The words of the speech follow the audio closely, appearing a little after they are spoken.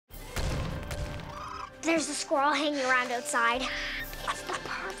There's a squirrel hanging around outside. It's the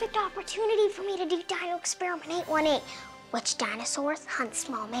perfect opportunity for me to do Dino Experiment 818. Which dinosaurs hunt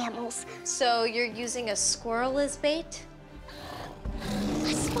small mammals? So you're using a squirrel as bait?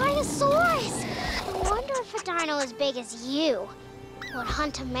 A Spinosaurus! I wonder if a dino as big as you would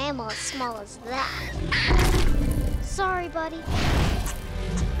hunt a mammal as small as that. Sorry, buddy.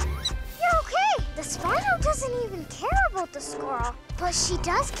 You're okay. The Spino doesn't even care about the squirrel, but she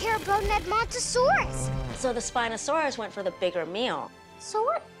does care about an Edmontosaurus. So the Spinosaurus went for the bigger meal. So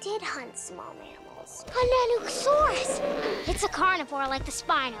what did hunt small mammals? A Nanuqsaurus. It's a carnivore like the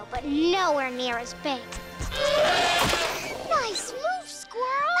Spino, but nowhere near as big. Nice move,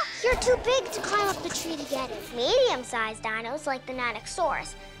 squirrel! You're too big to climb up the tree to get it. Medium-sized dinos, like the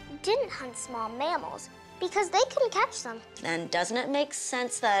Nanuqsaurus, didn't hunt small mammals because they couldn't catch them. Then doesn't it make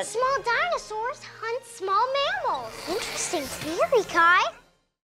sense that... Small dinosaurs hunt small mammals. Interesting theory, Kai.